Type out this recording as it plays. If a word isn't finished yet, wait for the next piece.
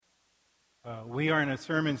We are in a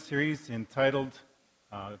sermon series entitled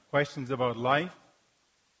Questions About Life,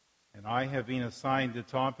 and I have been assigned the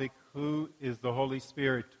topic, Who is the Holy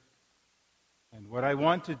Spirit? And what I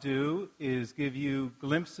want to do is give you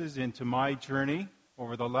glimpses into my journey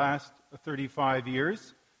over the last 35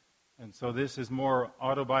 years. And so this is more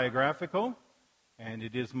autobiographical, and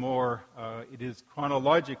it is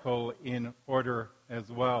chronological in order as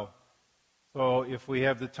well. So if we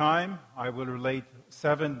have the time, I will relate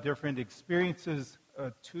 7 different experiences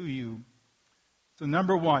to you. So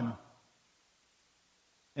number 1,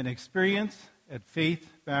 an experience at Faith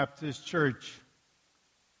Baptist Church.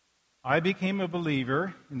 I became a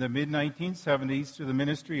believer in the mid-1970s through the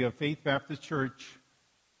ministry of Faith Baptist Church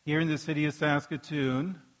here in the city of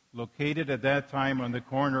Saskatoon, located at that time on the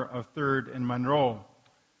corner of 3rd and Monroe.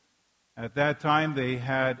 At that time, they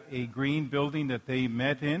had a green building that they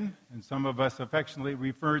met in, and some of us affectionately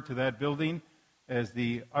referred to that building as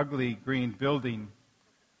the ugly green building.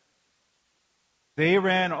 They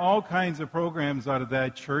ran all kinds of programs out of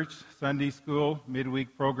that church, Sunday school,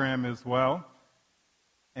 midweek program as well.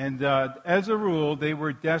 And as a rule, they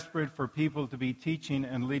were desperate for people to be teaching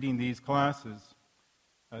and leading these classes.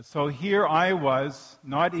 So here I was,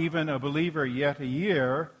 not even a believer yet a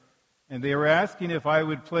year, and they were asking if I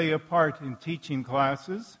would play a part in teaching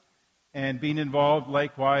classes and being involved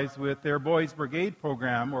likewise with their Boys Brigade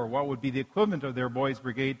program, or what would be the equivalent of their Boys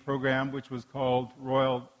Brigade program, which was called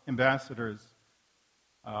Royal Ambassadors.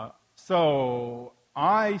 So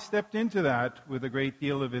I stepped into that with a great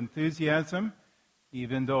deal of enthusiasm,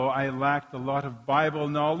 even though I lacked a lot of Bible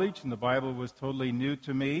knowledge and the Bible was totally new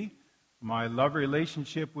to me. My love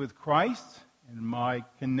relationship with Christ and my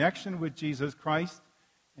connection with Jesus Christ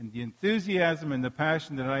and the enthusiasm and the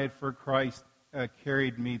passion that I had for Christ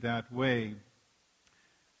carried me that way.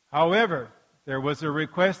 However, there was a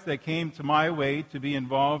request that came to my way to be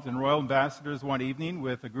involved in Royal Ambassadors one evening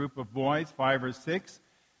with a group of boys, 5 or 6,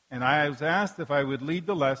 and I was asked if I would lead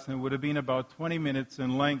the lesson. It would have been about 20 minutes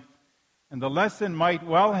in length. And the lesson might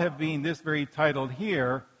well have been this very title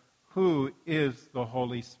here, Who is the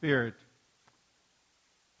Holy Spirit?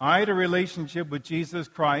 I had a relationship with Jesus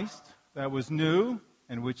Christ that was new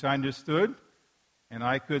and which I understood, and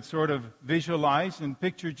I could sort of visualize and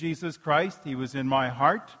picture Jesus Christ. He was in my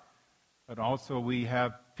heart, but also we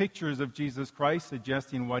have pictures of Jesus Christ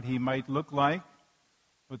suggesting what he might look like.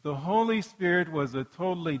 But the Holy Spirit was a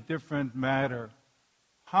totally different matter.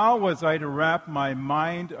 How was I to wrap my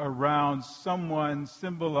mind around someone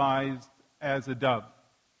symbolized as a dove,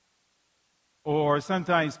 or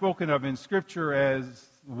sometimes spoken of in Scripture as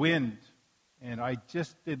wind? And I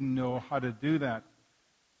just didn't know how to do that.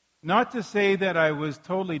 Not to say that I was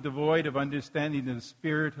totally devoid of understanding the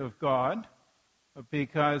Spirit of God,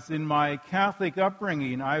 because in my Catholic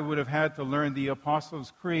upbringing, I would have had to learn the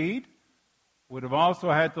Apostles' Creed, would have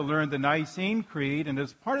also had to learn the Nicene Creed, and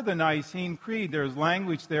as part of the Nicene Creed, there's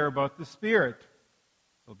language there about the Spirit.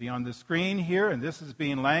 It'll be on the screen here, and this has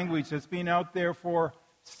been language that's been out there for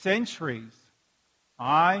centuries.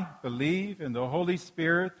 I believe in the Holy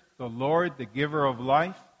Spirit, the Lord, the giver of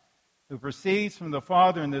life, who proceeds from the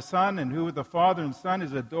Father and the Son, and who with the Father and Son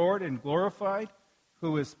is adored and glorified,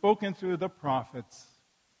 who is spoken through the prophets.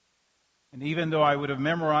 And even though I would have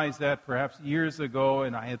memorized that perhaps years ago,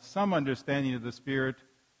 and I had some understanding of the Spirit,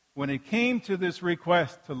 when it came to this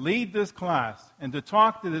request to lead this class and to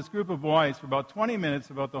talk to this group of boys for about 20 minutes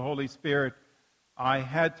about the Holy Spirit, I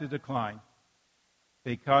had to decline.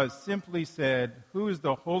 Because simply said, who is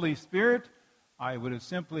the Holy Spirit? I would have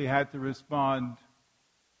simply had to respond,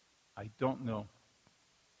 I don't know.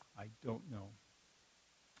 I don't know.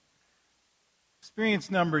 Experience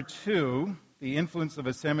number 2, the influence of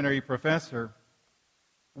a seminary professor.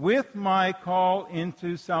 With my call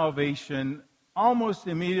into salvation, almost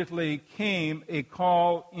immediately came a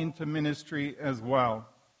call into ministry as well.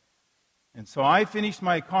 And so I finished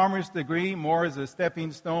my commerce degree more as a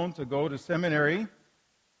stepping stone to go to seminary.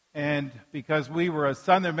 And because we were a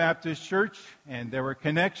Southern Baptist church and there were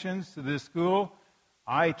connections to this school,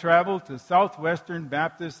 I traveled to Southwestern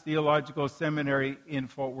Baptist Theological Seminary in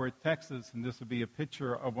Fort Worth, Texas, and this will be a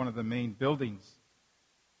picture of one of the main buildings.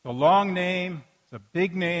 It's a long name, it's a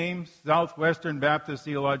big name, Southwestern Baptist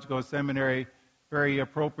Theological Seminary, very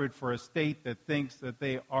appropriate for a state that thinks that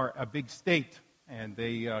they are a big state, and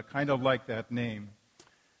they kind of like that name.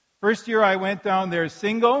 First year I went down there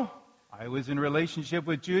single. I was in relationship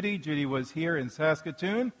with Judy. Judy was here in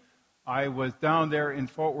Saskatoon. I was down there in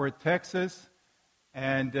Fort Worth, Texas.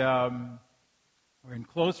 And we're in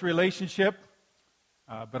close relationship,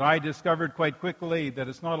 but I discovered quite quickly that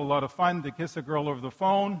it's not a lot of fun to kiss a girl over the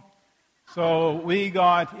phone, So we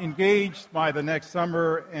got engaged by the next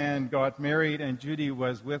summer and got married, and Judy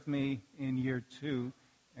was with me in year 2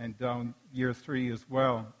 and down year 3 as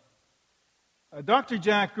well. Dr.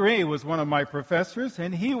 Jack Gray was one of my professors,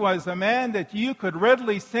 and he was a man that you could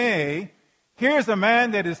readily say, here's a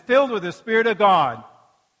man that is filled with the Spirit of God.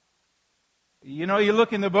 You know, you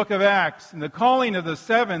look in the book of Acts, in the calling of the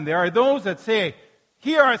 7, there are those that say,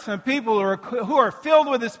 here are some people who are filled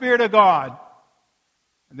with the Spirit of God.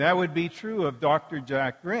 And that would be true of Dr.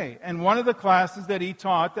 Jack Gray. And one of the classes that he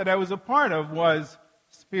taught that I was a part of was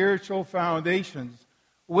Spiritual Foundations,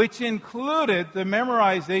 which included the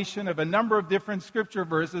memorization of a number of different scripture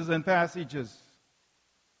verses and passages.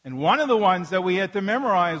 And one of the ones that we had to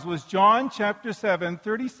memorize was John chapter 7,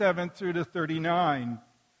 37 through to 39.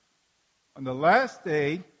 On the last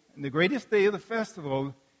day, and the greatest day of the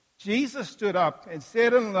festival, Jesus stood up and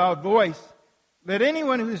said in a loud voice, "Let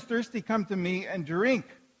anyone who is thirsty come to me and drink.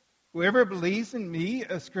 Whoever believes in me,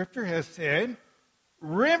 as Scripture has said,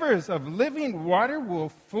 rivers of living water will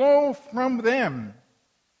flow from them."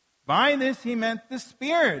 By this he meant the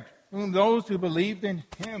Spirit, whom those who believed in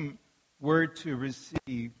him were to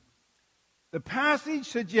receive. The passage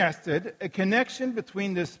suggested a connection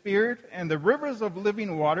between the Spirit and the rivers of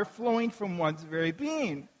living water flowing from one's very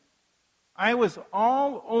being. I was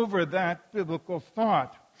all over that biblical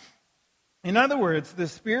thought. In other words, the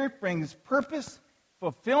Spirit brings purpose,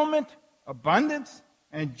 fulfillment, abundance,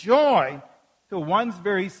 and joy to one's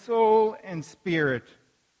very soul and spirit.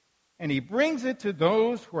 And he brings it to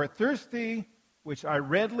those who are thirsty, which I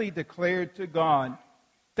readily declared to God.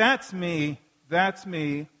 That's me.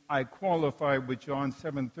 I qualify with John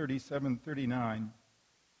 7:37, 39.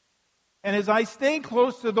 And as I stayed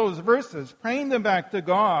close to those verses, praying them back to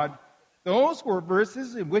God, those were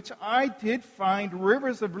verses in which I did find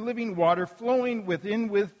rivers of living water flowing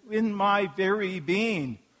within my very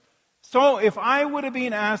being. So if I would have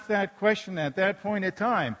been asked that question at that point in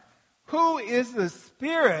time, who is the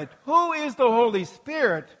Spirit? Who is the Holy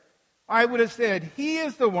Spirit? I would have said, He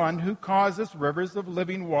is the one who causes rivers of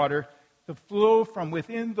living water to flow from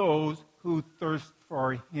within those who thirst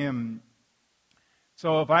for Him.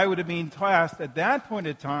 So if I would have been tasked at that point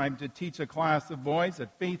in time to teach a class of boys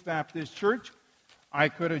at Faith Baptist Church, I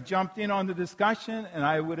could have jumped in on the discussion and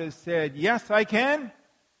I would have said, yes, I can.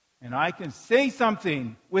 And I can say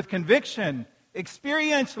something with conviction,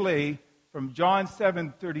 experientially, from John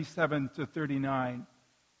 7:37 to 39.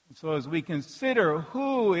 And so as we consider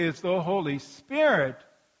who is the Holy Spirit,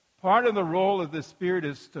 part of the role of the Spirit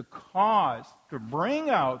is to bring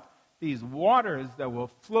out these waters that will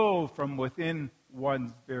flow from within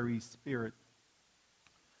one's very spirit.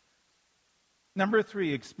 Number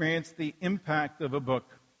 3, experience the impact of a book.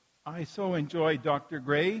 I so enjoyed Dr.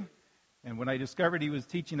 Gray, and when I discovered he was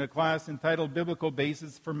teaching a class entitled Biblical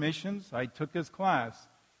Basis for Missions, I took his class.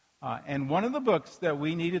 And one of the books that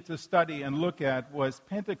we needed to study and look at was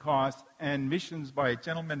Pentecost and Missions by a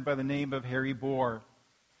gentleman by the name of Harry Bohr.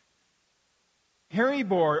 Harry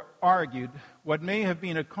Bohr argued what may have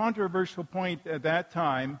been a controversial point at that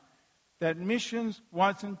time, that missions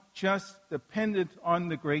wasn't just dependent on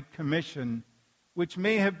the Great Commission, which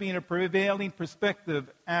may have been a prevailing perspective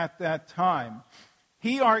at that time.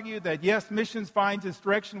 He argued that, yes, missions finds its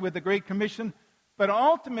direction with the Great Commission, but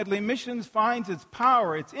ultimately missions finds its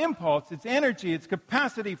power, its impulse, its energy, its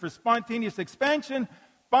capacity for spontaneous expansion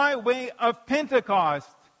by way of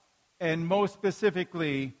Pentecost, and most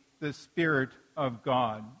specifically, the Spirit of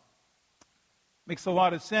God. Makes a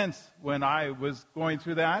lot of sense when I was going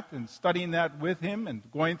through that and studying that with him and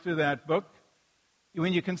going through that book.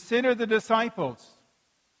 When you consider the disciples,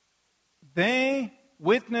 they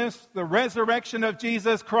witnessed the resurrection of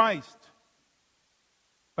Jesus Christ,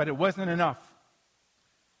 but it wasn't enough.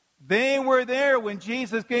 They were there when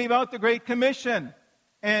Jesus gave out the Great Commission,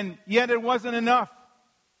 and yet it wasn't enough.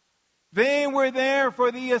 They were there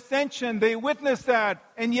for the ascension. They witnessed that,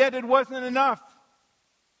 and yet it wasn't enough.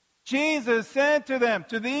 Jesus said to them,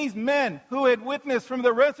 to these men who had witnessed from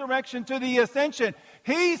the resurrection to the ascension,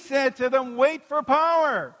 He said to them, wait for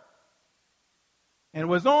power. And it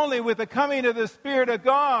was only with the coming of the Spirit of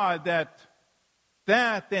God that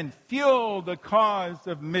then fueled the cause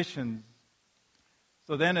of missions.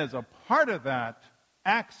 So then as a part of that,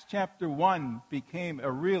 Acts chapter 1 became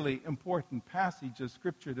a really important passage of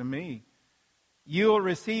Scripture to me. You will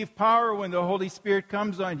receive power when the Holy Spirit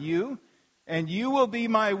comes on you, and you will be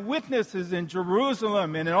my witnesses in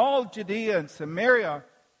Jerusalem and in all Judea and Samaria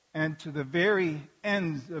and to the very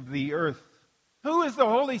ends of the earth. Who is the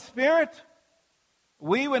Holy Spirit?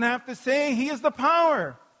 We would have to say He is the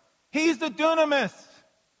power. He's the dunamis.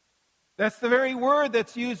 That's the very word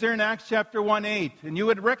that's used there in Acts chapter 1:8. And you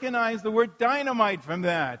would recognize the word dynamite from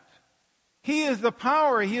that. He is the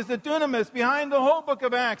power, he is the dunamis behind the whole book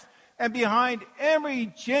of Acts and behind every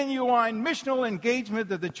genuine missional engagement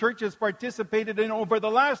that the church has participated in over the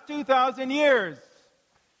last 2,000 years.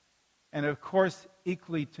 And of course,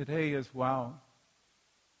 equally today as well.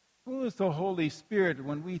 Who is the Holy Spirit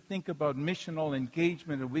when we think about missional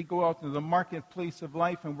engagement and we go out into the marketplace of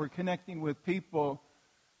life and we're connecting with people?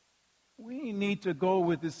 We need to go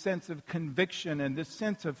with this sense of conviction and this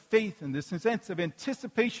sense of faith and this sense of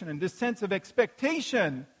anticipation and this sense of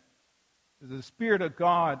expectation that the Spirit of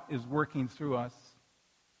God is working through us.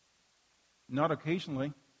 Not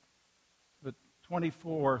occasionally, but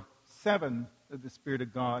 24/7 that the Spirit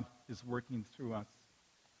of God is working through us.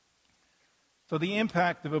 So the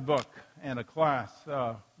impact of a book and a class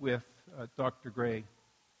with Dr. Gray.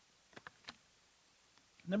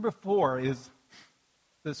 Number 4 is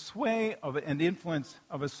the sway of and influence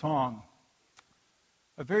of a song.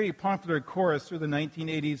 A very popular chorus through the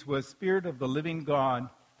 1980s was "Spirit of the Living God,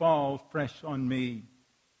 fall fresh on me."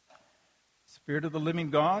 Spirit of the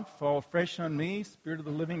living God, fall fresh on me. Spirit of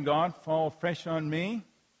the living God, fall fresh on me.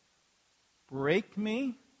 Break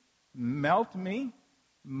me, melt me,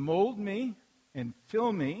 mold me, and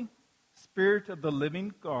fill me. Spirit of the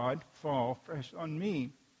living God, fall fresh on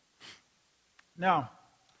me. Now,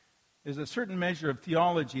 there's a certain measure of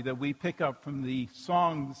theology that we pick up from the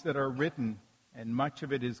songs that are written, and much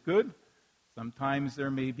of it is good. Sometimes there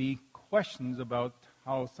may be questions about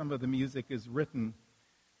how some of the music is written.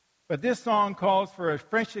 But this song calls for a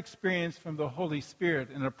fresh experience from the Holy Spirit,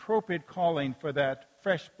 an appropriate calling for that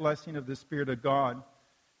fresh blessing of the Spirit of God.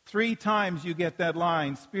 3 times you get that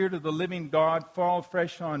line, "Spirit of the living God, fall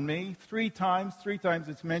fresh on me." 3 times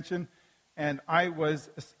it's mentioned. And I was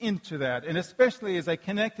into that. And especially as I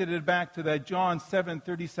connected it back to that John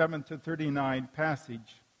 7:37-39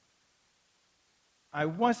 passage. I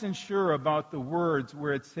wasn't sure about the words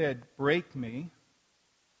where it said, "break me,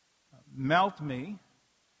 melt me,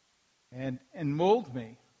 and mold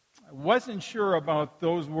me." I wasn't sure about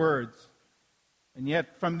those words. And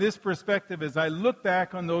yet, from this perspective, as I look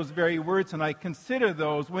back on those very words and I consider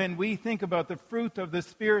those, when we think about the fruit of the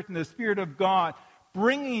Spirit and the Spirit of God,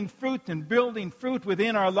 bringing fruit and building fruit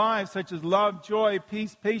within our lives, such as love, joy,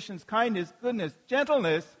 peace, patience, kindness, goodness,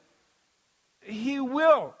 gentleness, He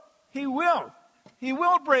will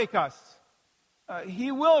break us.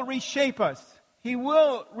 He will reshape us. He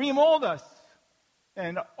will remold us.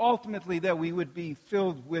 And ultimately that we would be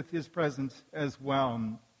filled with His presence as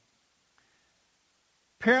well.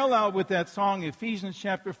 Parallel with that song, Ephesians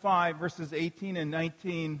chapter 5, verses 18 and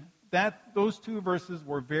 19, those 2 verses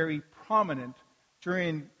were very prominent.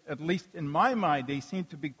 During, at least in my mind, they seem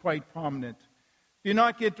to be quite prominent. "Do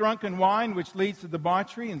not get drunk in wine, which leads to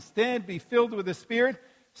debauchery. Instead, be filled with the Spirit,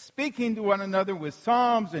 speaking to one another with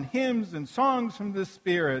psalms and hymns and songs from the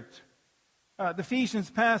Spirit." The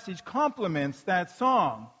Ephesians passage complements that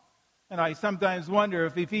song. And I sometimes wonder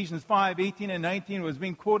if Ephesians 5, 18 and 19 was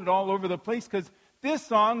being quoted all over the place because this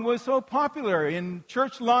song was so popular in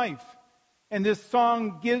church life. And this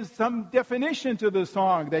song gives some definition to the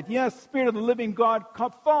song that, yes, Spirit of the living God,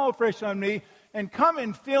 fall fresh on me and come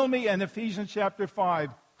and fill me. And Ephesians chapter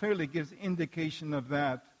 5 clearly gives indication of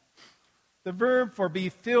that. The verb for be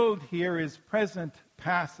filled here is present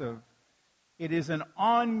passive. It is an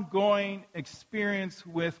ongoing experience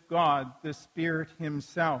with God, the Spirit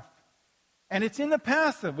Himself. And it's in the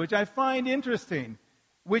passive, which I find interesting,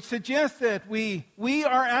 which suggests that we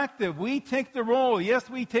are active. We take the role. Yes,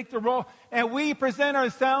 we take the role, and we present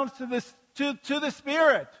ourselves to the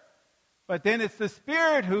Spirit. But then it's the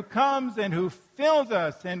Spirit who comes and who fills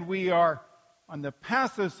us, and we are on the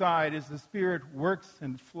passive side as the Spirit works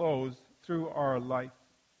and flows through our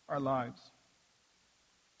lives.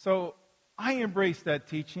 So I embrace that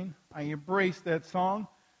teaching. I embrace that song.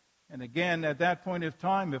 And again, at that point of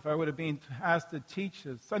time, if I would have been asked to teach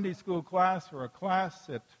a Sunday school class or a class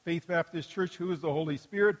at Faith Baptist Church, who is the Holy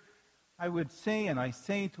Spirit, I would say, and I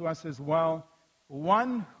say to us as well,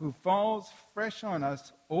 one who falls fresh on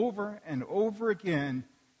us over and over again,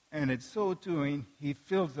 and in so doing, He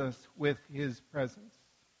fills us with His presence.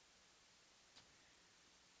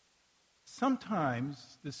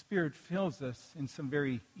 Sometimes the Spirit fills us in some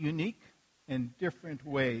very unique and different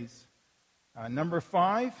ways. Number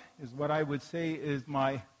 5 is what I would say is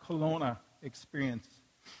my Kelowna experience.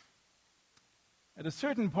 At a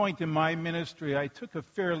certain point in my ministry, I took a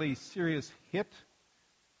fairly serious hit,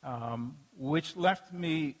 which left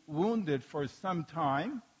me wounded for some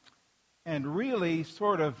time and really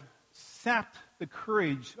sort of sapped the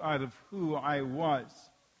courage out of who I was.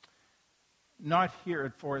 not here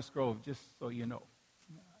at Forest Grove, just so you know.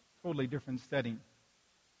 Totally different setting.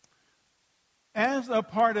 As a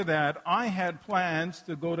part of that, I had plans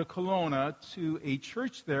to go to Kelowna to a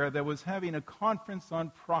church there that was having a conference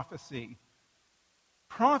on prophecy.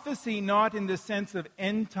 Prophecy not in the sense of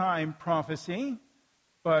end-time prophecy,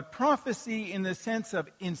 but prophecy in the sense of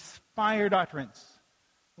inspired utterance,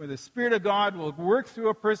 where the Spirit of God will work through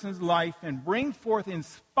a person's life and bring forth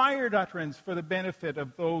inspired utterance for the benefit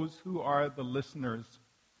of those who are the listeners.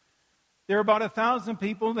 There are about 1,000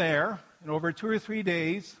 people there, and over 2 or 3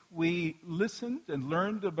 days, we listened and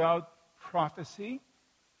learned about prophecy.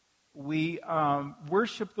 We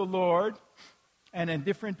worshiped the Lord, and in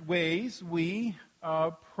different ways, we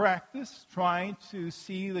practiced trying to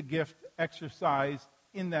see the gift exercised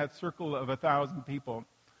in that circle of 1,000 people.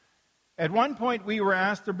 At one point, we were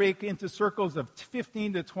asked to break into circles of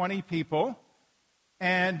 15 to 20 people,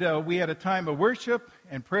 and we had a time of worship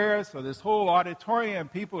and prayer, so this whole auditorium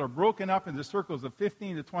of people are broken up into circles of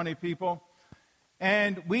 15 to 20 people,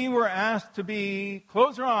 and we were asked to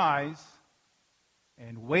close our eyes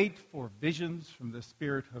and wait for visions from the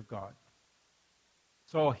Spirit of God.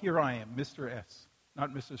 So here I am, Mr. S.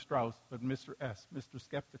 Not Mr. Strauss, but Mr. S., Mr.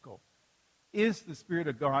 Skeptical. Is the Spirit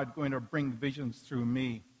of God going to bring visions through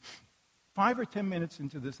me? 5 or 10 minutes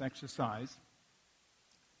into this exercise,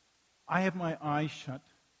 I have my eyes shut,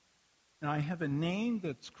 and I have a name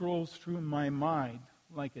that scrolls through my mind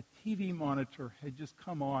like a TV monitor had just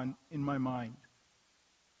come on in my mind.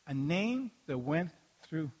 A name that went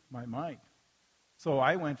through my mind. So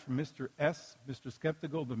I went from Mr. S., Mr.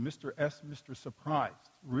 Skeptical, to Mr. S., Mr. Surprised,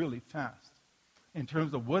 really fast. In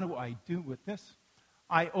terms of what do I do with this?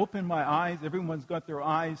 I open my eyes. Everyone's got their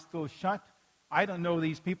eyes still shut. I don't know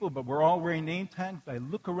these people, but we're all wearing name tags. I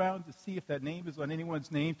look around to see if that name is on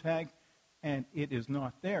anyone's name tag, and it is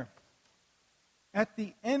not there. At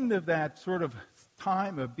the end of that sort of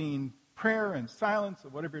time of being prayer and silence, or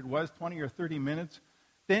whatever it was, 20 or 30 minutes,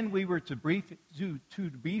 then we were to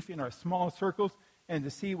brief in our small circles and to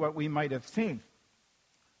see what we might have seen.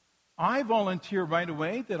 I volunteered right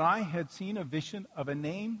away that I had seen a vision of a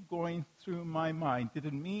name going through my mind.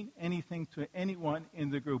 Didn't mean anything to anyone in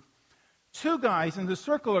the group. 2 guys in the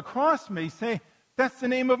circle across me say, "That's the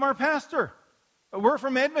name of our pastor. We're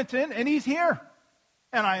from Edmonton, and he's here."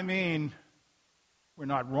 And I mean, we're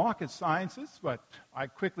not rocket scientists, but I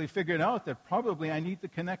quickly figured out that probably I need to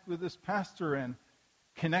connect with this pastor and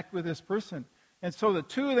connect with this person. And so the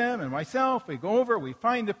 2 of them and myself, we go over, we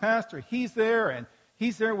find the pastor. He's there, and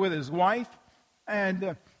he's there with his wife,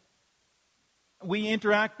 and we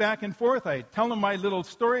interact back and forth. I tell him my little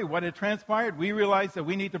story, what had transpired. We realize that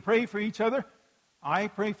we need to pray for each other. I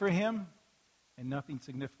pray for him, and nothing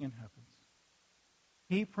significant happens.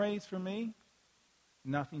 He prays for me,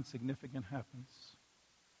 nothing significant happens.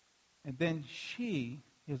 And then she,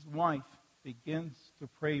 his wife, begins to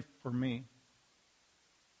pray for me.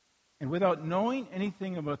 And without knowing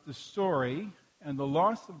anything about the story and the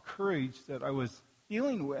loss of courage that I was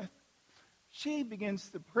dealing with, she begins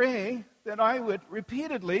to pray that I would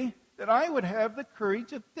have the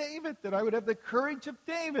courage of David, that I would have the courage of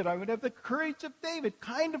David, I would have the courage of David,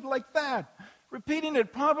 kind of like that, repeating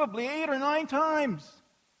it probably 8 or 9 times.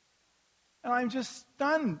 And I'm just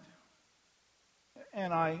stunned.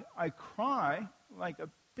 And I cry like a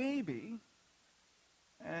baby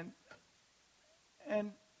and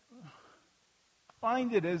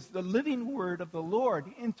find it as the living word of the Lord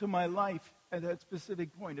into my life at that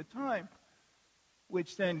specific point of time,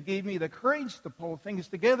 which then gave me the courage to pull things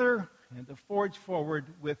together and to forge forward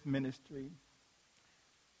with ministry.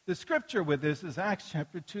 The scripture with this is Acts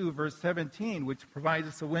chapter 2, verse 17, which provides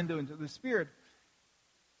us a window into the Spirit.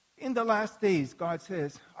 In the last days, God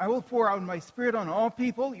says, "I will pour out my Spirit on all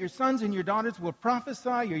people. Your sons and your daughters will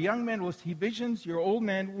prophesy. Your young men will see visions. Your old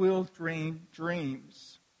men will dream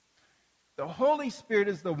dreams." The Holy Spirit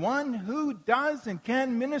is the one who does and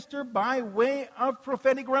can minister by way of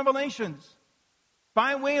prophetic revelations,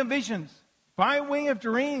 by way of visions, by way of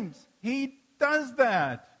dreams. He does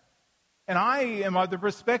that. And I am of the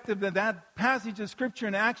perspective that that passage of Scripture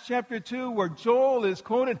in Acts chapter 2, where Joel is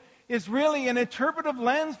quoted, is really an interpretive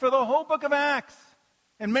lens for the whole book of Acts.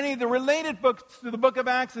 And many of the related books to the book of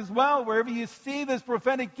Acts as well, wherever you see this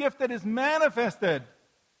prophetic gift that is manifested,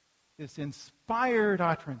 this inspired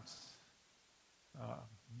utterance,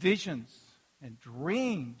 visions and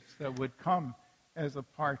dreams that would come as a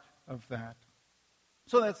part of that.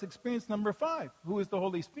 So that's experience number 5. Who is the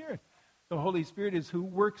Holy Spirit? The Holy Spirit is who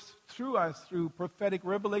works through us through prophetic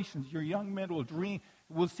revelations. Your young men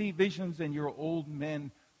will see visions, and your old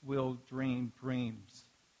men will dream dreams.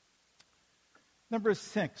 Number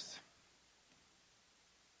 6.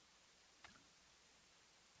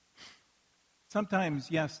 Sometimes,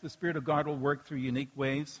 yes, the Spirit of God will work through unique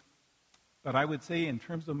ways. But I would say in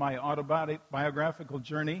terms of my autobiographical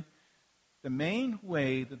journey, the main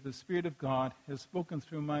way that the Spirit of God has spoken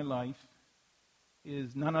through my life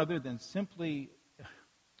is none other than simply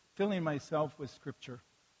filling myself with Scripture.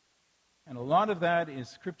 And a lot of that is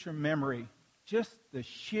Scripture memory. Just the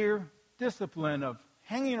sheer discipline of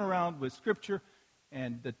hanging around with Scripture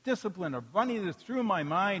and the discipline of running it through my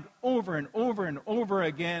mind over and over and over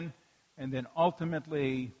again. And then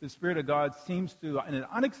ultimately, the Spirit of God seems to, in an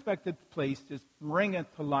unexpected place, just bring it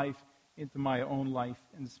to life into my own life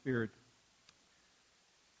and spirit.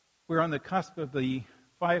 We're on the cusp of the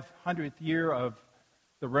 500th year of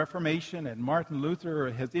the Reformation, and Martin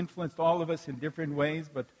Luther has influenced all of us in different ways,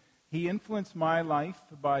 but he influenced my life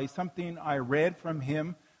by something I read from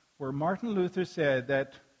him, where Martin Luther said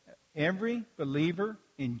that every believer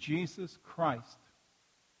in Jesus Christ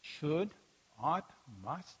should, ought,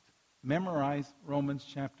 must memorize Romans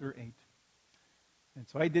chapter 8. And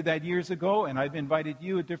so I did that years ago, and I've invited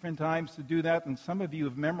you at different times to do that, and some of you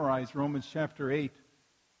have memorized Romans chapter 8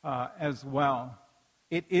 as well.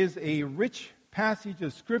 It is a rich passage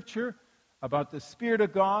of Scripture about the Spirit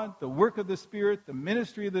of God, the work of the Spirit, the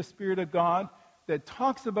ministry of the Spirit of God, that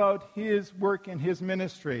talks about His work and His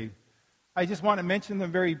ministry. I just want to mention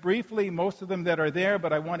them very briefly, most of them that are there,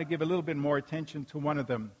 but I want to give a little bit more attention to one of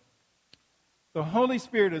them. The Holy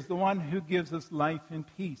Spirit is the one who gives us life and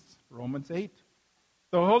peace, Romans 8.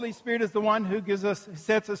 The Holy Spirit is the one who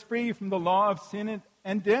sets us free from the law of sin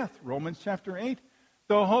and death, Romans chapter 8.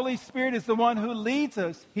 The Holy Spirit is the one who leads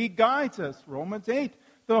us. He guides us, Romans 8.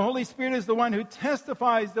 The Holy Spirit is the one who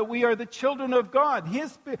testifies that we are the children of God.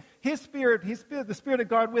 His Spirit, the Spirit of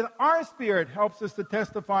God with our spirit helps us to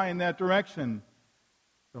testify in that direction.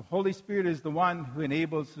 The Holy Spirit is the one who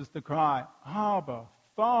enables us to cry, Abba,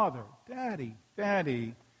 Father, Daddy,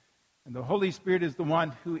 Daddy. And the Holy Spirit is the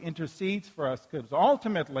one who intercedes for us, because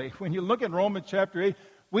ultimately, when you look at Romans chapter 8,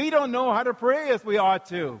 we don't know how to pray as we ought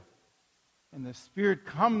to. And the Spirit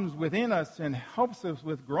comes within us and helps us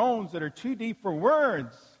with groans that are too deep for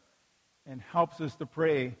words, and helps us to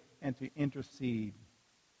pray and to intercede.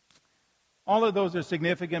 All of those are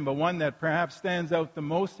significant, but one that perhaps stands out the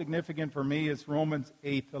most significant for me is Romans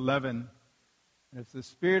 8:11. And it's the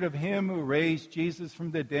Spirit of Him who raised Jesus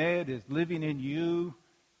from the dead is living in you.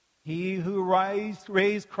 He who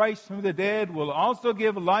raised Christ from the dead will also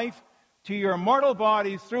give life to your mortal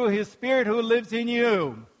bodies through His Spirit who lives in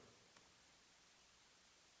you.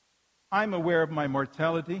 I'm aware of my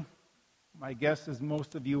mortality. My guess is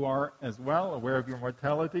most of you are as well, aware of your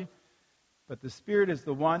mortality. But the Spirit is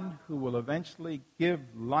the one who will eventually give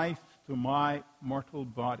life to my mortal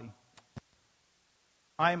body.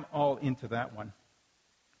 I'm all into that one.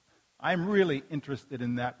 I'm really interested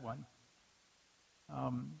in that one.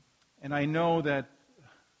 And I know that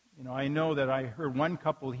I heard one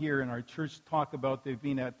couple here in our church talk about they've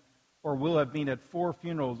been at, or will have been at 4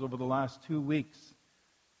 funerals over the last 2 weeks.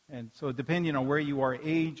 And so depending on where you are,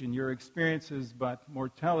 age and your experiences, but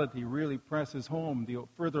mortality really presses home the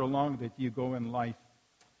further along that you go in life.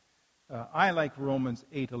 I like Romans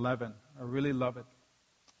 8:11. I really love it.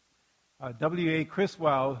 W.A.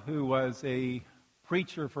 Criswell, who was a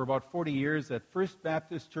preacher for about 40 years at First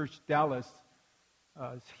Baptist Church, Dallas,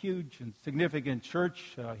 a huge and significant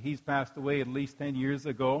church. He's passed away at least 10 years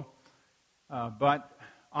ago. But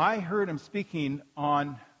I heard him speaking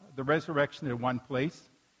on the resurrection at one place.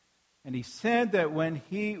 And he said that when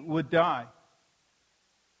he would die,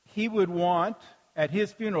 he would want, at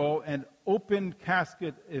his funeral, an open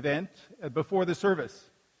casket event before the service,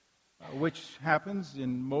 which happens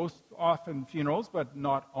in most often funerals, but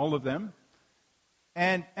not all of them.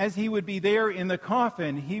 And as he would be there in the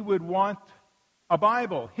coffin, he would want a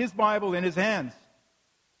Bible, his Bible in his hands.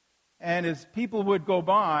 And as people would go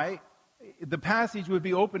by, the passage would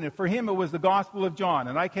be open. And for him, it was the Gospel of John.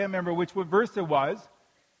 And I can't remember which verse it was.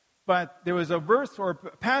 But there was a verse or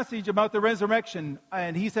passage about the resurrection,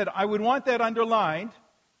 and he said, I would want that underlined,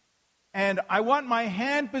 and I want my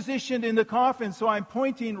hand positioned in the coffin so I'm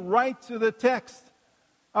pointing right to the text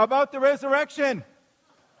about the resurrection.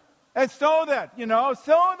 And so that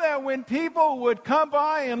when people would come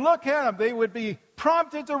by and look at him, they would be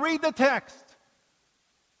prompted to read the text.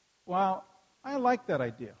 Well, I like that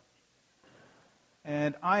idea.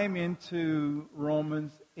 And I'm into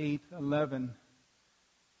Romans 8:11.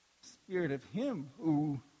 Spirit of Him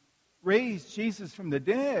who raised Jesus from the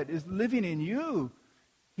dead is living in you.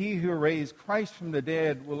 He who raised Christ from the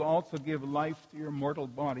dead will also give life to your mortal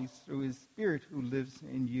bodies through His Spirit who lives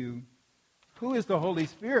in you. Who is the Holy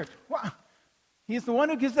Spirit? Well, He's the one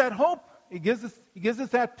who gives that hope. He gives us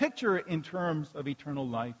that picture in terms of eternal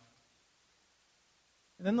life.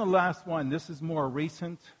 And then the last one, this is more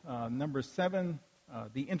recent, number 7,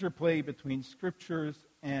 the interplay between scriptures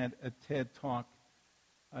and a TED Talk.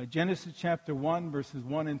 Genesis chapter 1, verses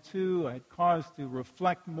 1 and 2, I had cause to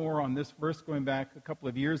reflect more on this verse going back a couple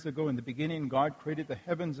of years ago. In the beginning, God created the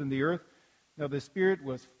heavens and the earth. Now the Spirit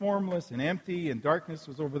was formless and empty, and darkness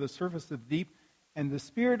was over the surface of the deep. And the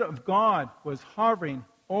Spirit of God was hovering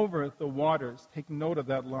over the waters. Take note of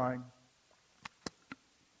that line.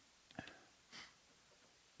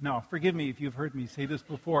 Now, forgive me if you've heard me say this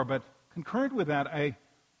before, but concurrent with that, I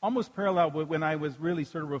almost parallel with when I was really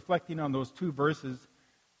sort of reflecting on those two verses.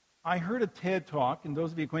 I heard a TED Talk, and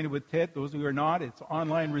those of you acquainted with TED, those who are not, it's an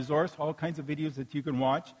online resource, all kinds of videos that you can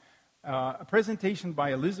watch. A presentation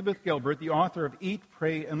by Elizabeth Gilbert, the author of Eat,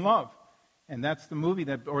 Pray, and Love. And that's the movie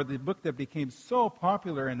or the book that became so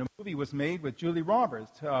popular, and a movie was made with Julie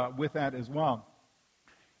Roberts with that as well.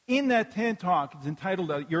 In that TED Talk, it's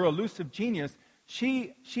entitled Your Elusive Genius,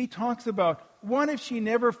 she talks about what if she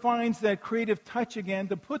never finds that creative touch again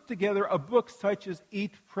to put together a book such as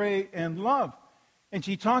Eat, Pray, and Love. And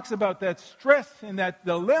she talks about that stress and that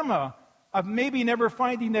dilemma of maybe never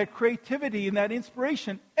finding that creativity and that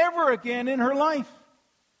inspiration ever again in her life.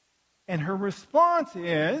 And her response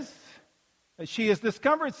is that she has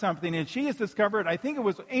discovered something, and she has discovered, I think it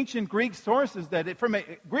was ancient Greek sources, that from a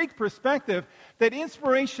Greek perspective, that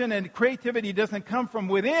inspiration and creativity doesn't come from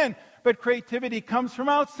within, but creativity comes from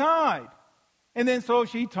outside. And then so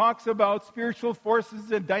she talks about spiritual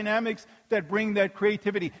forces and dynamics that bring that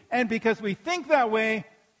creativity. And because we think that way,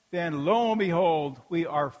 then lo and behold, we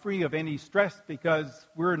are free of any stress because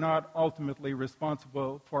we're not ultimately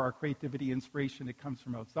responsible for our creativity, inspiration that comes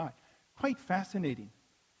from outside. Quite fascinating.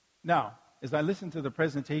 Now, as I listened to the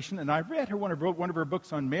presentation, and I read her one of her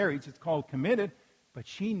books on marriage, it's called Committed, but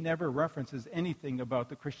she never references anything about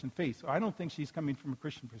the Christian faith. So I don't think she's coming from a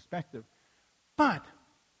Christian perspective. But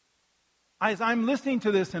as I'm listening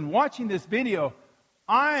to this and watching this video,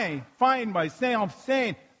 I find myself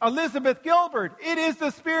saying, Elizabeth Gilbert, it is the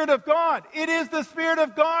Spirit of God. It is the Spirit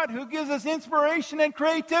of God who gives us inspiration and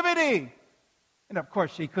creativity. And of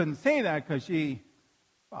course, she couldn't say that because she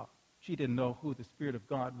didn't know who the Spirit of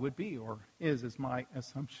God would be or is my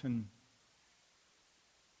assumption.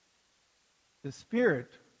 The Spirit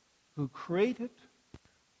who created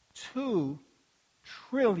 2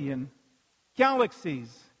 trillion galaxies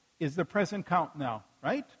is the present count now,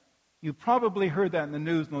 right? You probably heard that in the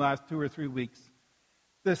news in the last 2 or 3 weeks.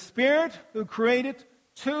 The Spirit who created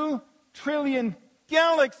 2 trillion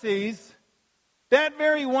galaxies, that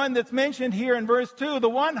very one that's mentioned here in verse 2, the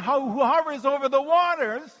one who hovers over the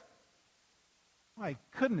waters, my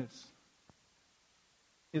goodness,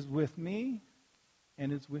 is with me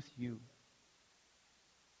and is with you.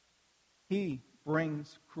 He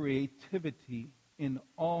brings creativity in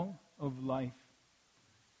all of life.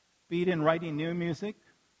 Be it in writing new music,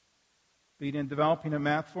 be it in developing a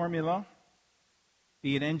math formula,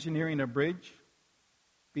 be it engineering a bridge,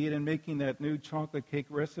 be it in making that new chocolate cake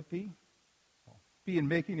recipe, be it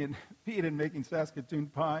in making Saskatoon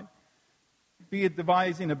pie, be it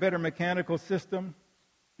devising a better mechanical system,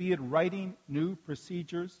 be it writing new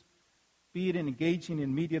procedures, be it in engaging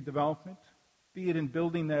in media development, be it in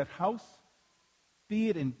building that house, be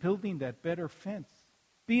it in building that better fence,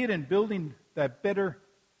 be it in building that better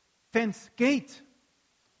fence gate.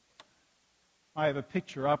 I have a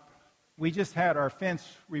picture up. We just had our fence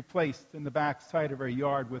replaced in the back side of our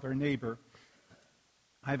yard with our neighbor.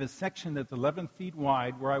 I have a section that's 11 feet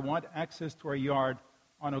wide where I want access to our yard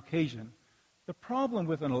on occasion. The problem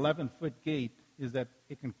with an 11-foot gate is that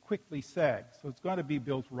it can quickly sag. So it's got to be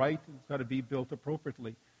built right. It's got to be built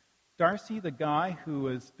appropriately. Darcy, the guy who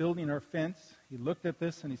was building our fence, he looked at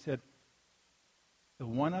this and he said, the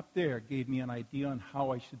one up there gave me an idea on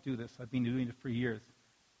how I should do this. I've been doing it for years.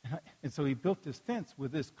 And so he built this fence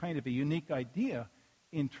with this kind of a unique idea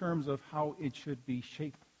in terms of how it should be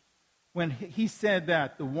shaped. When he said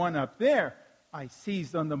that, the one up there, I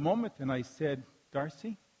seized on the moment and I said,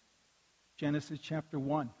 Darcy, Genesis chapter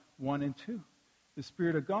 1 and 2. The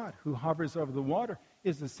Spirit of God who hovers over the water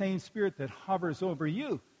is the same Spirit that hovers over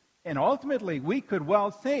you. And ultimately, we could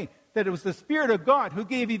well say that it was the Spirit of God who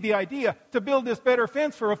gave you the idea to build this better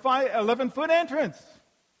fence for a 11-foot entrance.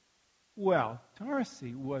 Well,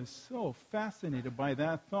 Darcy was so fascinated by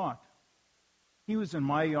that thought. He was in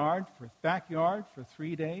my backyard for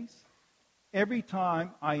 3 days. Every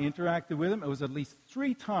time I interacted with him, it was at least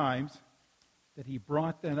 3 times that he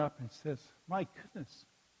brought that up and says, my goodness,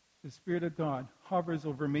 the Spirit of God hovers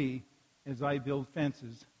over me as I build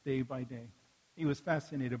fences day by day. He was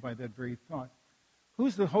fascinated by that very thought.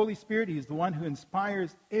 Who's the Holy Spirit? He's the one who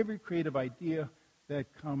inspires every creative idea that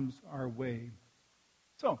comes our way.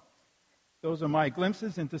 So, those are my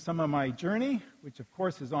glimpses into some of my journey, which of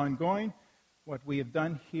course is ongoing. What we have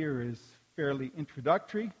done here is fairly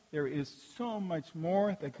introductory. There is so much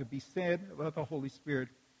more that could be said about the Holy Spirit.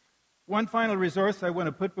 One final resource I want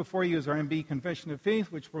to put before you is our MB Confession of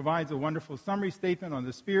Faith, which provides a wonderful summary statement on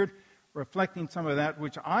the Spirit, reflecting some of that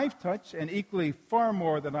which I've touched and equally far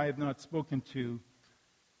more that I have not spoken to.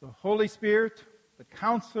 The Holy Spirit, the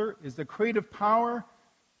Counselor, is the creative power,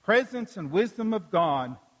 presence, and wisdom of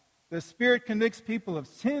God. The Spirit convicts people of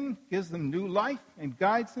sin, gives them new life, and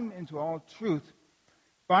guides them into all truth.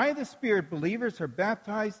 By the Spirit, believers are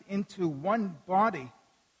baptized into one body.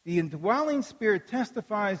 The indwelling Spirit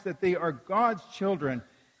testifies that they are God's children,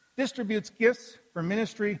 distributes gifts for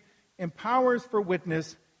ministry, empowers for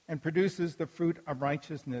witness, and produces the fruit of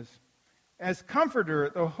righteousness. As Comforter,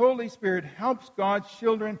 the Holy Spirit helps God's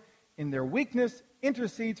children in their weakness,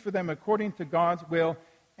 intercedes for them according to God's will,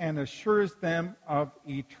 and assures them of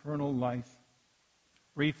eternal life.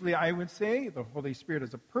 Briefly, I would say the Holy Spirit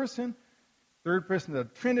is a person, third person of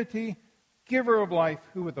the Trinity, giver of life,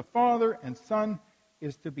 who with the Father and Son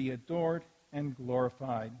is to be adored and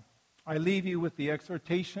glorified. I leave you with the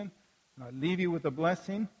exhortation, and I leave you with a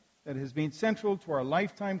blessing that has been central to our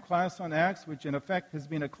lifetime class on Acts, which in effect has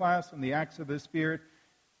been a class on the acts of the Spirit.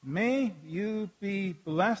 May you be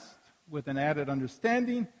blessed with an added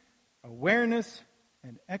understanding, awareness,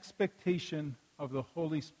 and expectation of the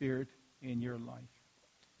Holy Spirit in your life.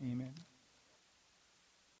 Amen.